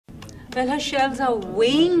Well, her shelves are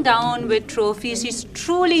weighing down with trophies. She's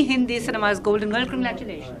truly Hindi cinema's golden girl.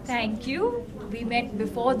 Congratulations. Thank you. We met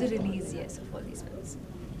before the release, yes, of all these films.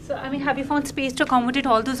 So, I mean, have you found space to accommodate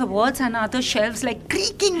all those awards and other shelves like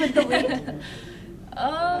creaking with the weight?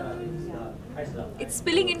 It's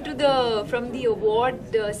spilling into from the award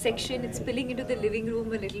section, it's spilling into the living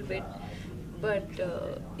room a little bit. But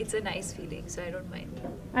it's a nice feeling, so I don't mind.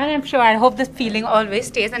 And I'm sure, I hope this feeling always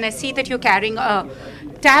stays. And I see that you're carrying a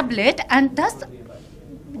tablet. And does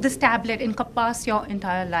this tablet encompass your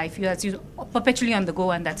entire life? You're perpetually on the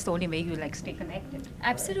go, and that's the only way you like stay connected.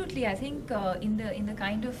 Absolutely. I think in the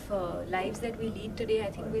kind of lives that we lead today,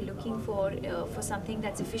 I think we're looking for something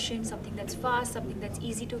that's efficient, something that's fast, something that's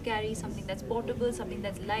easy to carry, something that's portable, something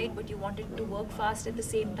that's light, but you want it to work fast at the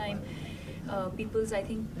same time. People's, I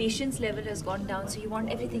think, patience level has gone down, so you want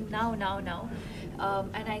everything now. And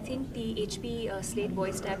I think the HP Slate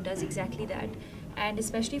Voice tab does exactly that. And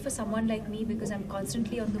especially for someone like me, because I'm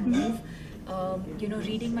constantly on the move,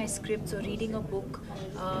 reading my scripts or reading a book,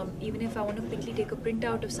 even if I want to quickly take a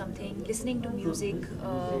printout of something, listening to music,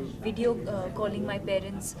 video calling my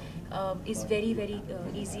parents is very, very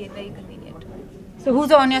easy and very convenient. So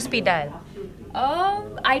who's on your speed dial?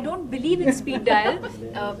 I don't believe in speed dial.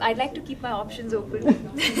 I'd like to keep my options open.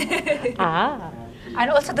 And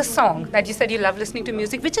also the song that you said you love listening to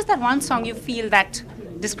music. Which is that one song you feel that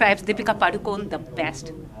describes Deepika Padukone the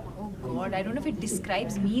best? Oh God, I don't know if it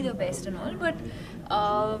describes me the best and all, but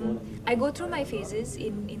I go through my phases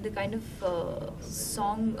in the kind of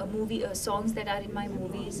songs that are in my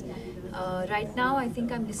movies. Right now, I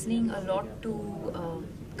think I'm listening a lot to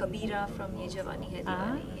Kabira from Ye Jawani Hai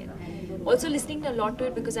Diwani. Also listening a lot to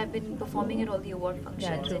it because I've been performing at all the award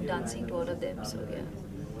functions and dancing to all of them. So yeah.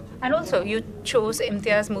 And also, you chose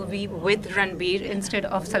Imtiaz movie with Ranbir instead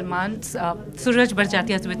of Salman's. Suraj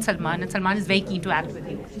Barjatiya's with Salman, and Salman is very keen to act with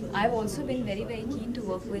you. I've also been very, very keen to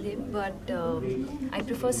work with him, but I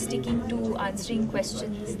prefer sticking to answering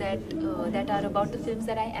questions that are about the films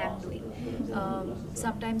that I am doing.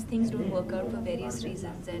 Sometimes things don't work out for various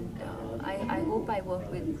reasons, and I hope I work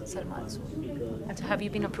with Salman soon. And so have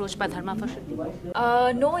you been approached by Dharma for Shuddhi?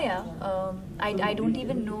 No, yeah. I don't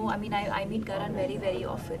even know. I mean, I meet Karan very, very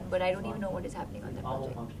often, but I don't even know what is happening on that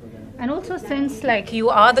project. And also, since like you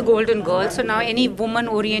are the golden girl, so now any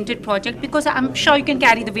woman-oriented project, because I'm sure you can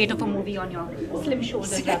carry the weight of a movie on your slim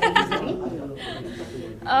shoulders rather easily.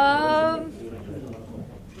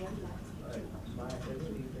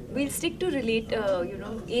 We'll stick to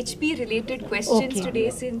HP-related questions today,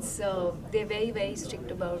 since they're very, very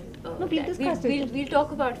strict about No, we'll discuss it. We'll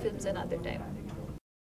talk about films another time.